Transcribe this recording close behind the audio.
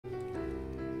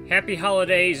Happy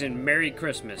Holidays and Merry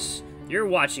Christmas. You're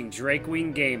watching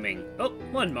Drakewing Gaming. Oh,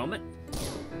 one moment.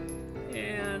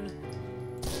 And...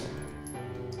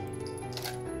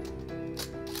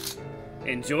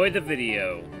 enjoy the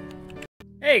video.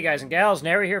 Hey guys and gals,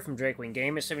 Nary here from Drakewing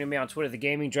Gaming. Sending me on Twitter, The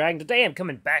Gaming Dragon. Today I'm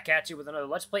coming back at you with another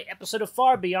Let's Play episode of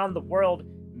Far Beyond the World.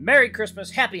 Merry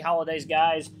Christmas, Happy Holidays,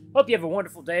 guys. Hope you have a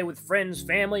wonderful day with friends,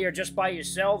 family, or just by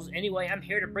yourselves. Anyway, I'm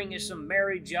here to bring you some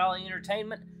merry, jolly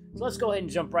entertainment. So let's go ahead and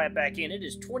jump right back in. It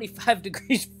is 25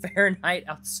 degrees Fahrenheit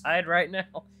outside right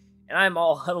now, and I'm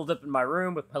all huddled up in my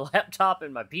room with my laptop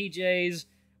and my PJs,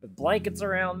 with blankets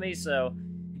around me, so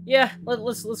yeah,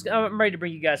 let's I'm ready to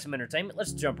bring you guys some entertainment.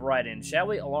 Let's jump right in, shall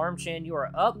we? Alarm Chan, you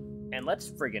are up, and let's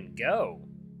friggin' go.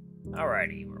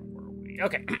 Alrighty, where were we?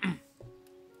 Okay.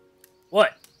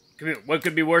 What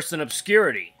could be worse than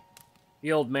obscurity?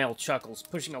 The old male chuckles,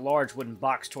 pushing a large wooden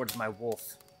box towards my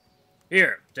wolf.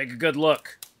 Here, take a good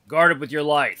look. Guard it with your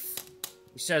life,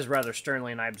 he says rather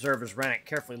sternly, and I observe as Ranok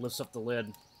carefully lifts up the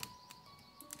lid.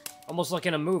 Almost like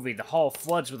in a movie, the hall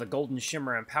floods with a golden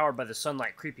shimmer, empowered by the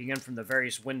sunlight creeping in from the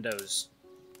various windows.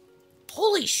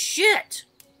 Holy shit!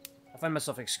 I find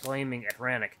myself exclaiming at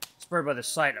Ranok, spurred by the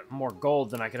sight of more gold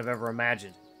than I could have ever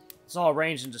imagined. It's all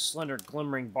arranged into slender,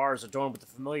 glimmering bars adorned with the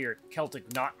familiar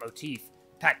Celtic knot motif,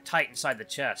 packed tight inside the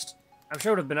chest. I'm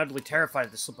sure I would have been utterly terrified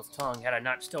at the slip of tongue had I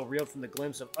not still reeled from the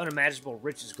glimpse of unimaginable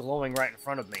riches glowing right in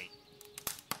front of me.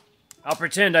 I'll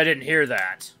pretend I didn't hear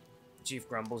that, the chief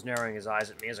grumbles, narrowing his eyes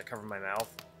at me as I cover my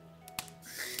mouth.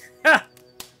 Ha!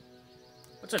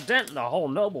 What's a dent in the whole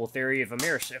noble theory if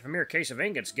a mere case of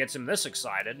ingots gets him this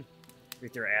excited?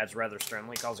 Vithyr adds rather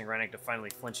sternly, causing Ranok to finally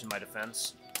flinch in my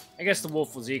defense. I guess the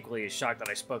wolf was equally as shocked that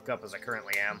I spoke up as I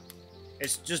currently am.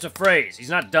 It's just a phrase. He's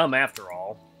not dumb after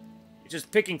all. Just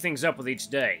picking things up with each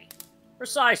day.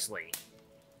 Precisely.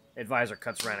 The advisor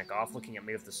cuts Ranok off, looking at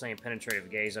me with the same penetrative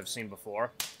gaze I've seen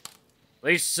before.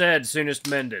 Least said, soonest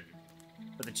mended.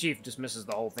 But the chief dismisses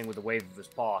the whole thing with a wave of his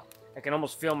paw. I can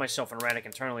almost feel myself and Ranok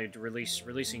internally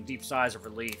releasing deep sighs of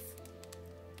relief.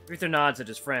 Vithyr nods at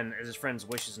his friend's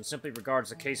wishes and simply regards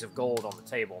the case of gold on the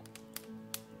table.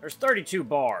 There's 32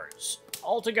 bars.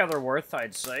 Altogether worth,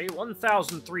 I'd say,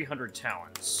 1,300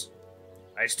 talents.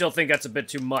 I still think that's a bit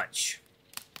too much.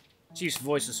 Chief's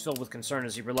voice is filled with concern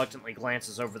as he reluctantly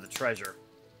glances over the treasure.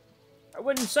 I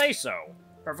wouldn't say so.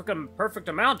 Perfect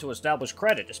amount to establish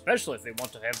credit, especially if they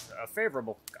want to have a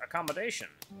favorable accommodation.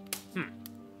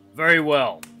 Very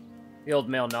well. The old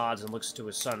male nods and looks to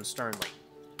his son sternly.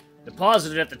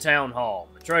 Deposit it at the town hall.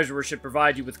 The treasurer should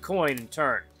provide you with coin in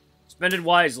turn. Spend it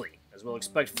wisely, as we'll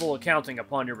expect full accounting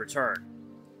upon your return.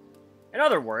 In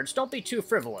other words, don't be too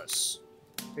frivolous.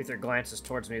 Vithyr glances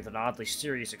towards me with an oddly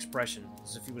serious expression,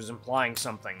 as if he was implying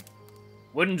something.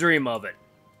 Wouldn't dream of it.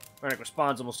 Ranok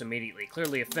responds almost immediately,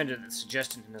 clearly offended at the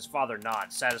suggestion, and his father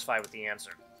nods, satisfied with the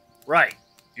answer. Right.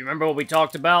 Do you remember what we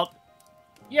talked about?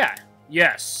 Yeah.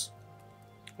 Yes.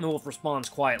 The wolf responds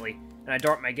quietly, and I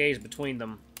dart my gaze between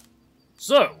them.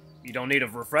 So, you don't need a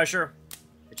refresher?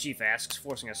 The chief asks,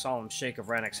 forcing a solemn shake of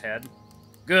Ranok's head.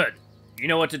 Good. You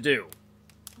know what to do.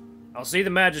 I'll see the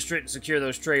magistrate and secure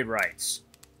those trade rights.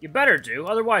 You better do,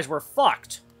 otherwise we're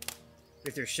fucked.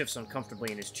 Vithyr shifts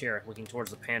uncomfortably in his chair, looking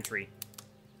towards the pantry.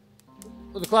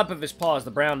 With a clap of his paws, the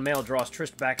brown male draws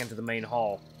Trist back into the main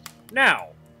hall. Now!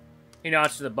 He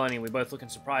nods to the bunny, and we both look in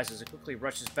surprise as it quickly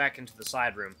rushes back into the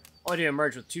side room, only to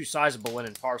emerge with 2 sizable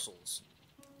linen parcels.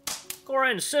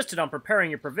 Cora insisted on preparing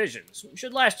your provisions. It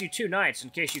should last you 2 nights in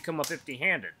case you come up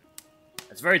empty-handed.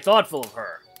 That's very thoughtful of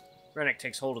her. Ranok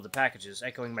takes hold of the packages,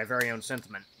 echoing my very own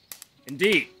sentiment.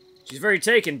 Indeed. She's very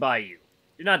taken by you.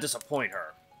 Do not disappoint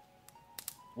her.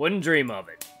 Wouldn't dream of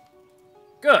it.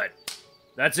 Good.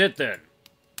 That's it, then.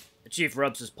 The chief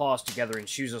rubs his paws together and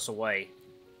shoos us away.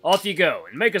 Off you go,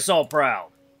 and make us all proud.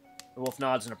 The wolf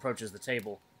nods and approaches the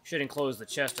table, shutting close the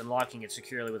chest and locking it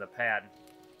securely with a pad.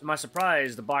 To my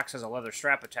surprise, the box has a leather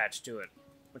strap attached to it,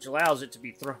 which allows it to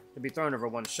be thrown over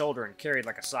one's shoulder and carried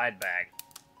like a side bag.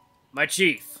 My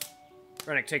chief.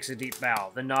 Ranok takes a deep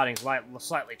bow, then nodding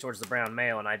slightly towards the brown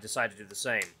male, and I decide to do the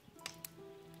same.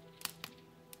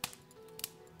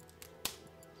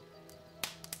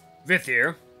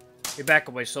 Vithyr. We back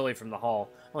away slowly from the hall,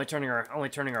 only turning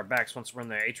our backs once we're in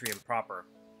the atrium proper.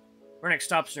 Ranok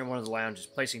stops near one of the lounges,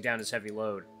 placing down his heavy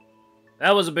load.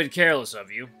 That was a bit careless of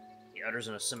you, he utters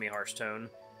in a semi-harsh tone.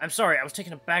 I'm sorry, I was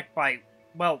taken aback by,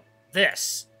 well,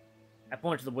 this. I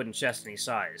point to the wooden chest and he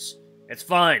sighs. It's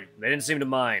fine, they didn't seem to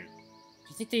mind.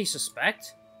 Do you think they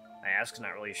suspect? I ask,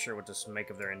 not really sure what to make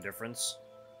of their indifference.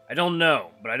 I don't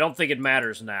know, but I don't think it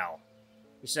matters now,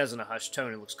 he says in a hushed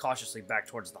tone and looks cautiously back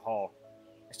towards the hall.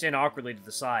 I stand awkwardly to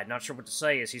the side, not sure what to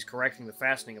say as he's correcting the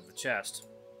fastening of the chest.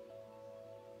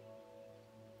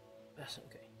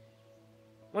 Okay.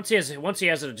 Once he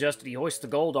has it adjusted, he hoists the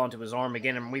gold onto his arm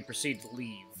again, and we proceed to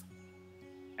leave.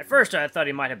 At first, I thought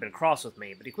he might have been cross with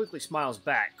me, but he quickly smiles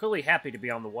back, clearly happy to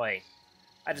be on the way.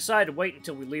 I decide to wait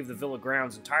until we leave the villa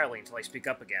grounds entirely until I speak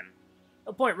up again.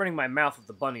 No point running my mouth with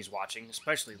the bunnies watching,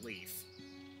 especially Leaf.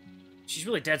 She's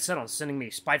really dead set on sending me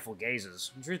spiteful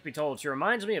gazes. And truth be told, she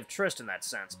reminds me of Trist in that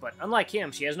sense, but unlike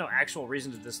him, she has no actual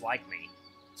reason to dislike me.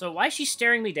 So why is she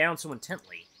staring me down so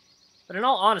intently? But in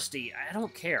all honesty, I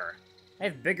don't care. I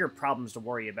have bigger problems to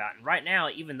worry about, and right now,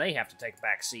 even they have to take a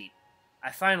back seat.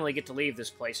 I finally get to leave this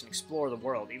place and explore the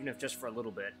world, even if just for a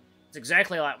little bit. It's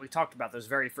exactly like we talked about those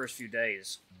very first few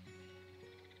days.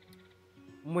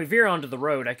 When we veer onto the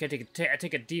road, I take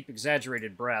a deep,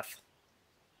 exaggerated breath.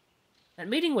 That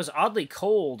meeting was oddly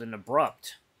cold and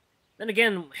abrupt. Then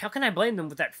again, how can I blame them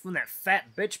when that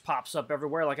fat bitch pops up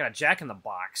everywhere like a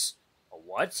jack-in-the-box? A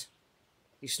what?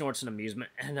 He snorts in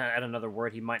amusement, and at another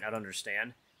word he might not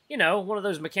understand. You know, one of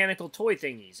those mechanical toy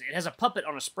thingies. It has a puppet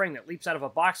on a spring that leaps out of a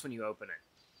box when you open it.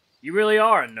 You really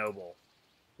are a noble.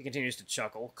 He continues to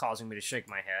chuckle, causing me to shake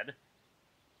my head.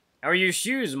 How are your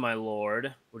shoes, my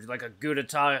lord? Would you like a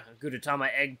Gudetama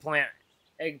eggplant?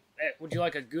 Would you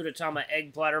like a Gudetama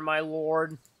egg platter, my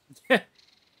lord? They're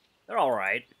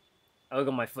alright. I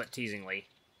wiggle my foot teasingly.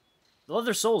 The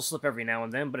leather soles slip every now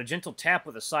and then, but a gentle tap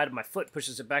with the side of my foot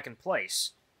pushes it back in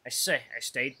place. I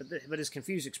state, but his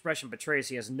confused expression betrays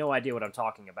he has no idea what I'm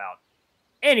talking about.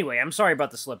 Anyway, I'm sorry about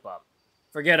the slip-up.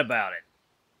 Forget about it.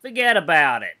 Forget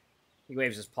about it. He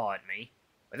waves his paw at me.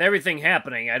 With everything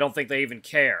happening, I don't think they even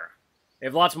care. They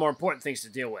have lots more important things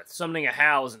to deal with. Summoning a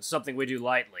Howl isn't something we do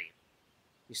lightly.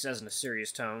 He says in a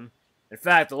serious tone. In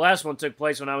fact, the last one took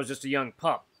place when I was just a young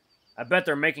pup. I bet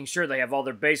they're making sure they have all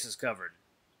their bases covered.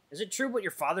 Is it true what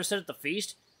your father said at the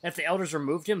feast? That if the elders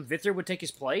removed him, Vithyr would take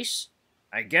his place?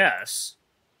 I guess.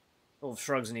 Wolf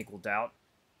shrugs in equal doubt.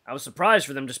 I was surprised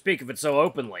for them to speak of it so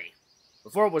openly.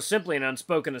 Before it was simply an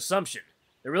unspoken assumption.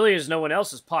 There really is no one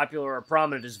else as popular or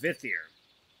prominent as Vithyr.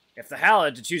 If the Howl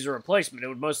had to choose a replacement, it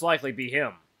would most likely be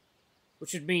him.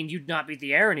 Which would mean you'd not be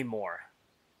the heir anymore.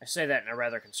 I say that in a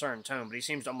rather concerned tone, but he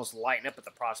seems to almost lighten up at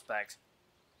the prospect.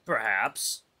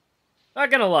 Perhaps. Not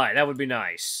gonna lie, that would be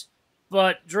nice.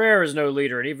 But Dreher is no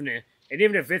leader, and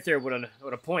even if Vithyr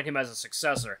would appoint him as a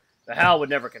successor, the Howl would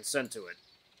never consent to it.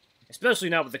 Especially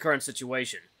not with the current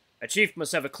situation. A chief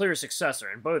must have a clear successor,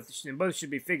 and both should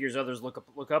be figures others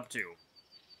look up to.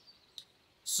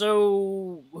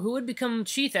 So, who would become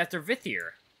chief after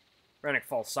Vithyr? Ranok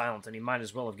falls silent, and he might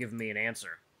as well have given me an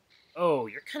answer. Oh,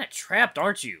 you're kind of trapped,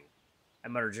 aren't you? I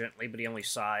mutter gently, but he only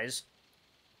sighs.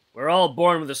 We're all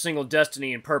born with a single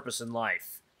destiny and purpose in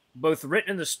life, both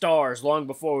written in the stars long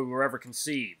before we were ever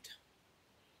conceived.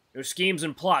 No schemes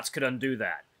and plots could undo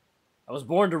that. I was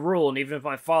born to rule, and even if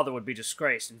my father would be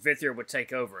disgraced and Vithyr would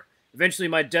take over, eventually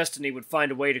my destiny would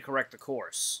find a way to correct the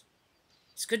course.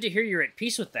 It's good to hear you're at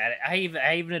peace with that. I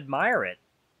even admire it.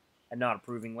 I nod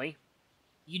approvingly.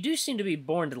 You do seem to be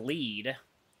born to lead.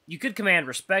 You could command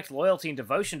respect, loyalty, and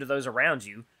devotion to those around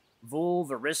you. Vul,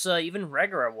 Varissa, even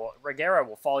Regera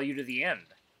will follow you to the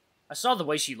end. I saw the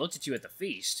way she looked at you at the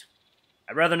feast.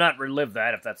 I'd rather not relive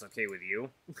that, if that's okay with you.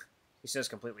 He says,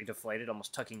 completely deflated,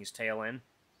 almost tucking his tail in.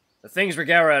 The things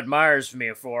Regera admires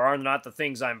me for are not the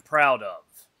things I'm proud of.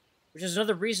 Which is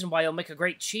another reason why you'll make a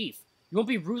great chief. You won't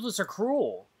be ruthless or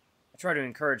cruel. I try to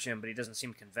encourage him, but he doesn't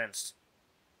seem convinced.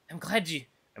 I'm glad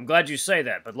you say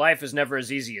that, but life is never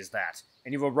as easy as that,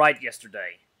 and you were right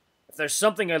yesterday. If there's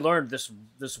something I learned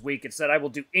this week, it's that I will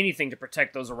do anything to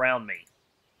protect those around me.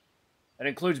 That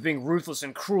includes being ruthless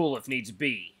and cruel if needs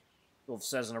be. Wolf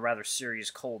says in a rather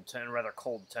serious, cold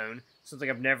tone, something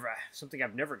I've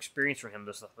never experienced from him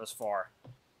thus far.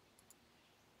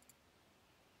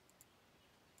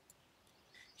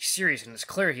 He's serious, and it's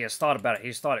clear he has thought about it.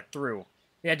 He's thought it through.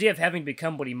 The idea of having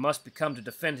become what he must become to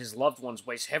defend his loved ones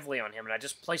weighs heavily on him, and I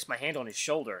just place my hand on his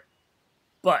shoulder.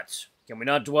 But, can we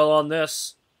not dwell on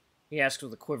this? He asks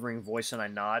with a quivering voice, and I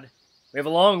nod. We have a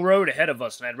long road ahead of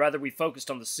us, and I'd rather we focused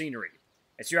on the scenery.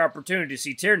 It's your opportunity to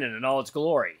see Tiernan in all its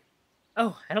glory.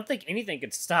 Oh, I don't think anything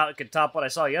could top what I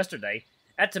saw yesterday.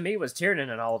 That to me was Tiernan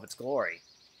in all of its glory.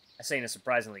 I say in a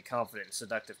surprisingly confident and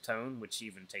seductive tone, which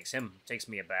even takes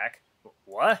me aback.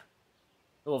 What?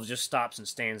 The wolf just stops and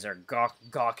stands there,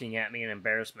 gawking at me in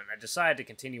embarrassment. I decide to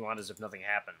continue on as if nothing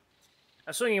happened.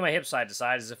 I'm swinging my hips side to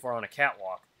side as if we're on a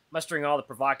catwalk, mustering all the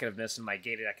provocativeness in my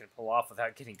gait that I can pull off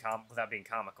without being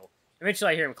comical.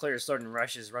 Eventually I hear him clear his throat and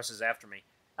rushes after me.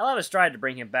 I allow a stride to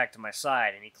bring him back to my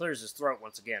side, and he clears his throat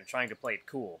once again, trying to play it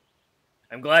cool.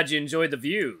 I'm glad you enjoyed the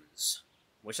views.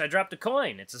 Wish I dropped a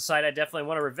coin. It's a sight I definitely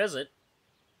want to revisit.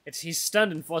 He's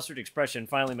stunned and flustered expression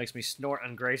finally makes me snort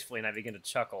ungracefully and I begin to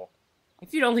chuckle.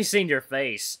 If you'd only seen your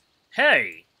face.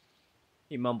 Hey!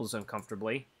 He mumbles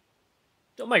uncomfortably.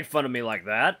 Don't make fun of me like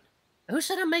that. Who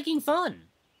said I'm making fun?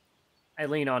 I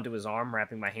lean onto his arm,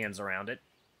 wrapping my hands around it.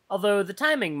 Although the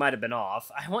timing might have been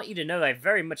off, I want you to know that I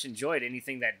very much enjoyed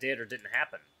anything that did or didn't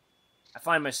happen. I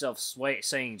find myself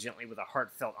saying gently with a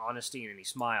heartfelt honesty, and he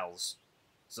smiles.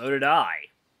 So did I.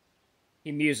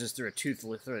 He muses through a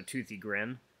toothy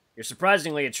grin. You're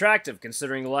surprisingly attractive,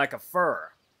 considering the lack of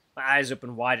fur. My eyes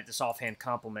open wide at this offhand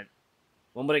compliment.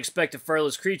 One would expect a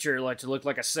furless creature to look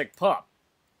like a sick pup.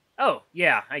 Oh,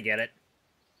 yeah, I get it.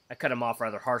 I cut him off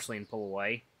rather harshly and pull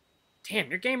away. Damn,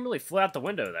 your game really flew out the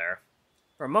window there.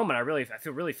 For a moment, I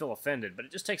really feel offended, but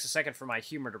it just takes a second for my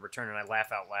humor to return and I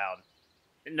laugh out loud.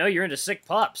 Didn't know you're into sick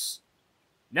pups.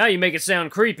 Now you make it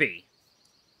sound creepy.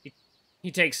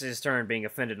 He takes his turn being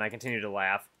offended and I continue to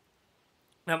laugh.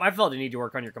 I felt you need to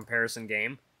work on your comparison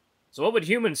game. So what would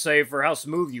humans say for how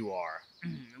smooth you are?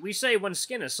 We say when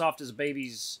skin is soft as a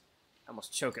baby's... I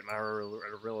almost choke at my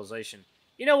realization.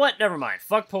 You know what? Never mind.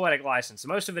 Fuck poetic license.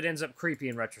 Most of it ends up creepy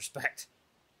in retrospect.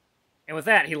 And with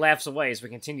that, he laughs away as we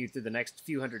continue through the next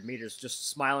few hundred meters, just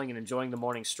smiling and enjoying the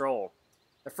morning stroll.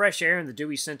 The fresh air and the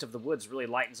dewy scent of the woods really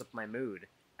lightens up my mood.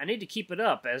 I need to keep it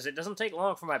up, as it doesn't take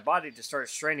long for my body to start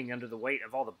straining under the weight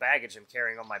of all the baggage I'm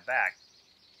carrying on my back.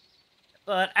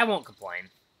 But I won't complain.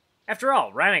 After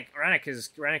all, Ranok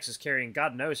is carrying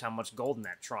God knows how much gold in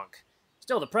that trunk.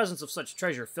 Still, the presence of such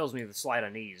treasure fills me with slight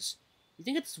unease. You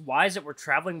think it's wise that we're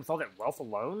traveling with all that wealth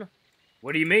alone?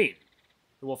 What do you mean?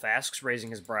 The wolf asks, raising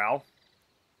his brow.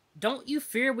 Don't you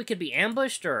fear we could be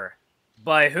ambushed, or...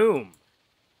 By whom?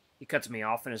 He cuts me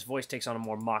off, and his voice takes on a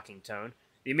more mocking tone.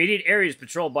 The immediate area is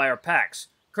patrolled by our packs.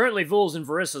 Currently Vuls and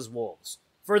Varissa's wolves.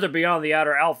 Further beyond the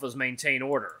outer alphas maintain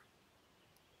order.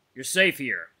 You're safe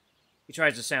here. He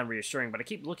tries to sound reassuring, but I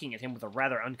keep looking at him with a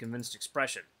rather unconvinced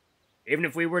expression. Even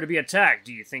if we were to be attacked,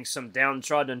 do you think some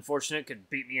downtrodden unfortunate could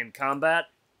beat me in combat?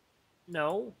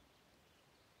 No.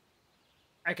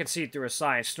 I concede through a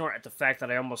sigh and snort at the fact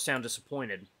that I almost sound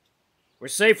disappointed. We're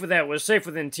safe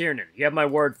within Tiernan. You have my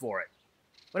word for it.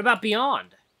 What about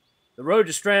beyond? The road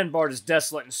to Strandbard is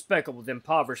desolate and speckled with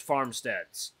impoverished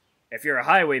farmsteads. If you're a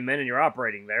highwayman and you're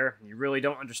operating there, you really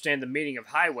don't understand the meaning of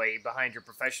highway behind your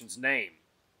profession's name.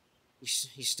 He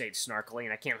states snarkily,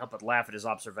 and I can't help but laugh at his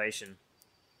observation.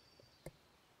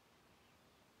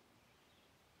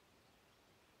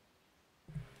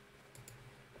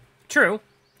 True.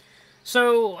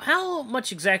 So, how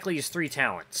much exactly is 3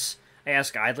 talents? I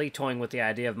ask idly, toying with the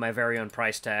idea of my very own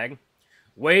price tag.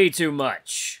 Way too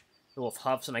much. The wolf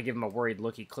huffs, and I give him a worried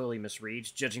look he clearly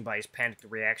misreads, judging by his panicked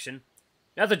reaction.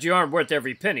 Not that you aren't worth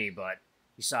every penny, but...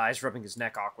 He sighs, rubbing his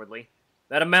neck awkwardly.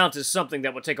 That amount is something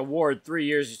that would take a ward 3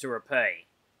 years to repay.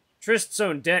 Trist's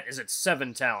own debt is at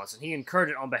 7 talents, and he incurred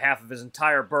it on behalf of his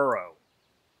entire burrow.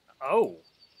 Oh.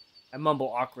 I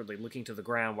mumble awkwardly, looking to the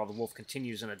ground while the wolf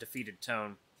continues in a defeated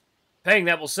tone. Paying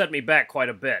that will set me back quite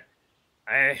a bit.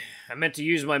 I meant to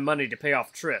use my money to pay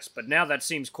off Trist, but now that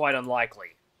seems quite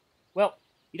unlikely. Well,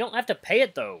 you don't have to pay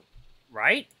it, though,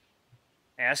 right?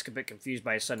 I ask, a bit confused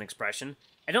by his sudden expression.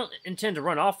 I don't intend to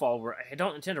run off while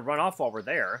we're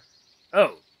there.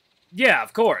 Oh, yeah,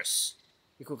 of course.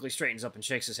 He quickly straightens up and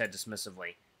shakes his head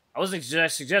dismissively. I wasn't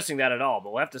suggesting that at all,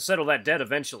 but we'll have to settle that debt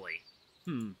eventually.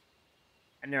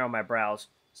 I narrow my brows.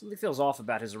 Something feels off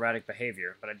about his erratic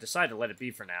behavior, but I decide to let it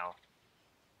be for now.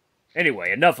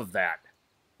 Anyway, enough of that.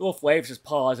 The wolf waves his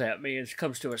paws at me and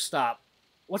comes to a stop.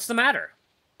 What's the matter?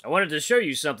 I wanted to show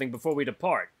you something before we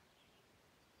depart.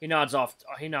 He nods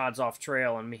off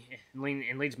trail and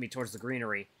leads me towards the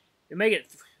greenery. We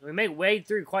make way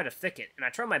through quite a thicket, and I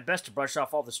try my best to brush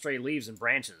off all the stray leaves and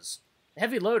branches. The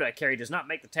heavy load I carry does not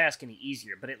make the task any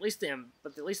easier, but at least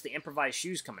the improvised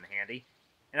shoes come in handy.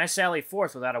 And I sally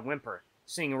forth without a whimper,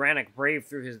 seeing Ranok brave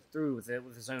through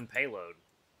with his own payload.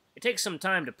 It takes some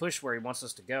time to push where he wants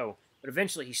us to go, but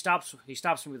eventually he stops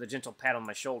me with a gentle pat on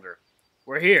my shoulder.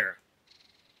 We're here,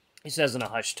 he says in a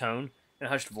hushed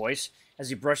voice, as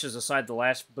he brushes aside the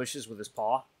last bushes with his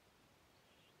paw.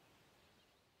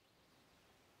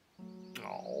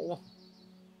 Oh.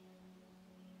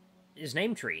 His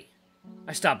name tree.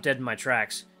 I stop dead in my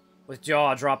tracks, with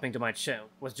jaw dropping to my chest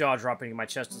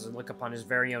as I look upon his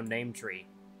very own name tree.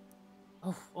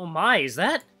 Oh my, is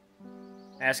that?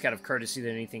 I ask out of courtesy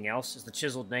than anything else, as the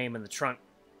chiseled name in the trunk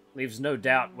leaves no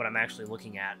doubt what I'm actually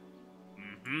looking at.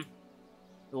 Mm-hmm.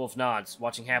 The wolf nods,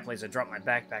 watching happily as I drop my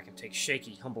backpack and take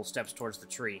shaky, humble steps towards the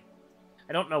tree.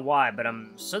 I don't know why, but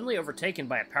I'm suddenly overtaken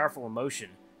by a powerful emotion,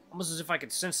 almost as if I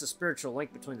could sense the spiritual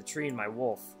link between the tree and my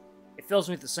wolf. It fills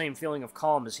me with the same feeling of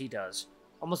calm as he does,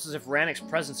 almost as if Ranok's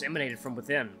presence emanated from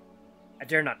within. I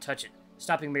dare not touch it,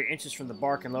 stopping mere inches from the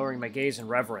bark and lowering my gaze in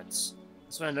reverence.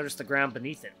 That's when I noticed the ground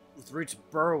beneath it, with roots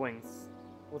burrowing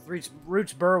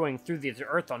through the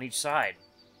earth on each side.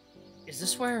 Is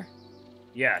this where?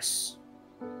 Yes.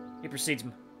 He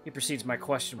precedes my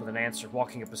question with an answer,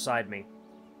 walking up beside me.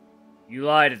 You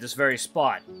lied at this very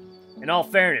spot. In all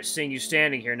fairness, seeing you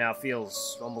standing here now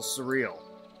feels almost surreal.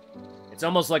 It's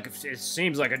almost like it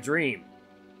seems like a dream.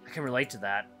 I can relate to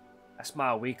that. I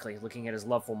smile weakly, looking at his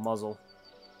loveful muzzle.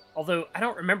 Although I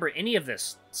don't remember any of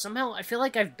this, somehow I feel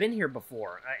like I've been here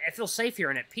before. I feel safe here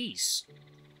and at peace.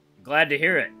 Glad to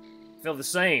hear it. I feel the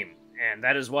same, and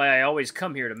that is why I always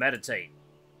come here to meditate.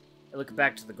 I look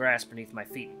back to the grass beneath my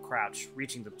feet and crouch,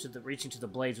 reaching to the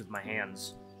blades with my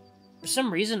hands. For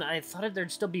some reason, I thought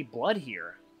there'd still be blood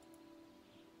here.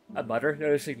 I mutter,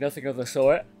 noticing nothing of the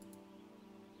sort.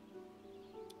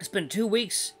 It's been 2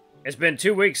 weeks. It's been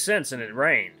 2 weeks since, and it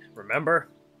rained, remember?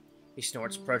 He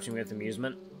snorts, approaching me with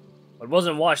amusement. What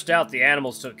wasn't washed out, the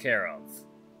animals took care of.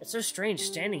 It's so strange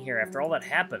standing here after all that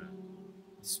happened.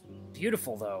 It's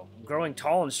beautiful, though, growing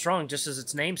tall and strong just as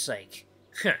its namesake.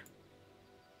 I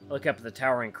look up at the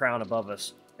towering crown above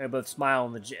us, and we both smile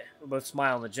in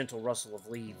the gentle rustle of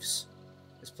leaves.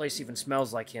 This place even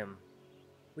smells like him.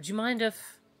 Would you mind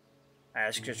if... I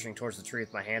ask, gesturing towards the tree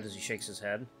with my hand as he shakes his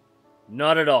head.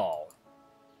 Not at all.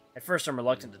 At first I'm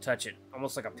reluctant to touch it,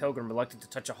 almost like a pilgrim reluctant to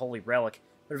touch a holy relic,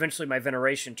 but eventually my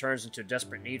veneration turns into a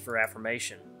desperate need for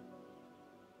affirmation.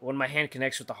 But when my hand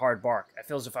connects with the hard bark, I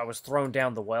feel as if I was thrown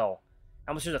down the well.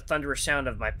 I almost hear the thunderous sound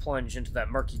of my plunge into that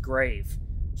murky grave.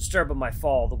 Disturbed by my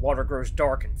fall, the water grows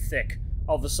dark and thick.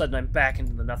 All of a sudden I'm back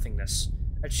into the nothingness.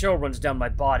 A chill runs down my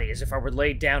body as if I were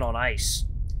laid down on ice.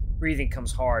 Breathing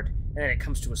comes hard, and then it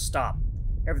comes to a stop.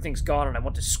 Everything's gone and I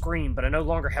want to scream, but I no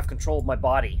longer have control of my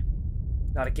body.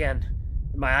 Not again.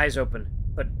 And my eyes open,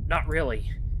 but not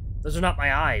really. Those are not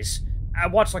my eyes. I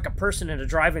watch like a person in a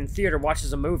drive-in theater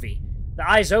watches a movie. The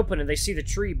eyes open and they see the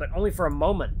tree, but only for a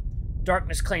moment.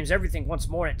 Darkness claims everything once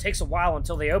more, and it takes a while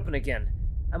until they open again.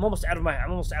 I'm almost out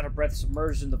of breath,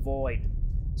 submerged in the void.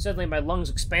 Suddenly my lungs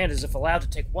expand as if allowed to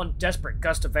take one desperate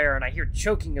gust of air, and I hear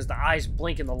choking as the eyes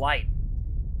blink in the light.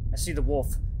 I see the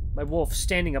wolf, my wolf,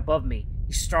 standing above me.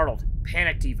 He's startled,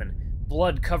 panicked even,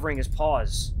 blood covering his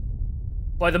paws.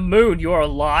 By the moon, you are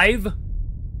alive?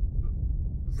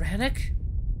 Ranok?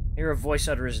 I hear a voice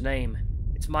utter his name.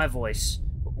 It's my voice.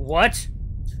 What?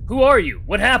 Who are you?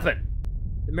 What happened?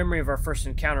 The memory of our first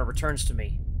encounter returns to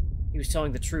me. He was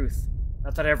telling the truth.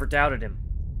 Not that I ever doubted him.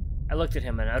 I looked at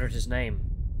him and uttered his name,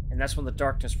 and that's when the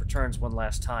darkness returns one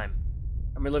last time.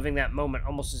 I'm reliving that moment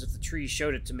almost as if the tree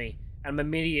showed it to me, and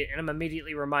I'm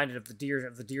immediately reminded of the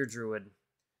deer druid.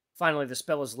 Finally, the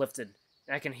spell is lifted,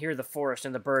 and I can hear the forest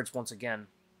and the birds once again.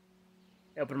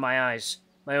 I open my eyes,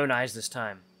 my own eyes this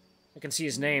time. I can see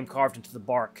his name carved into the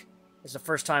bark. It's the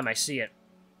first time I see it.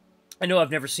 I know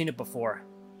I've never seen it before.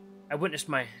 I witnessed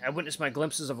my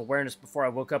glimpses of awareness before I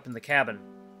woke up in the cabin.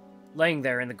 Laying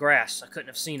there in the grass, I couldn't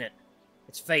have seen it.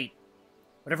 It's fate.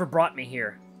 Whatever brought me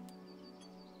here,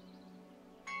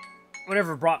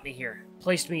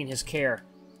 placed me in his care.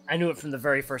 I knew it from the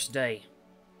very first day.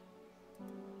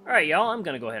 Alright, y'all, I'm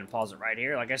gonna go ahead and pause it right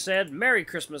here. Like I said, Merry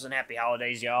Christmas and Happy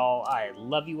Holidays, y'all. I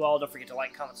love you all. Don't forget to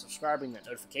like, comment, subscribe, ring that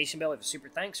notification bell. Leave a super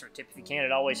thanks or a tip if you can.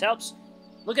 It always helps.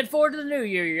 Looking forward to the new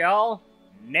year, y'all.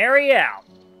 Nary out.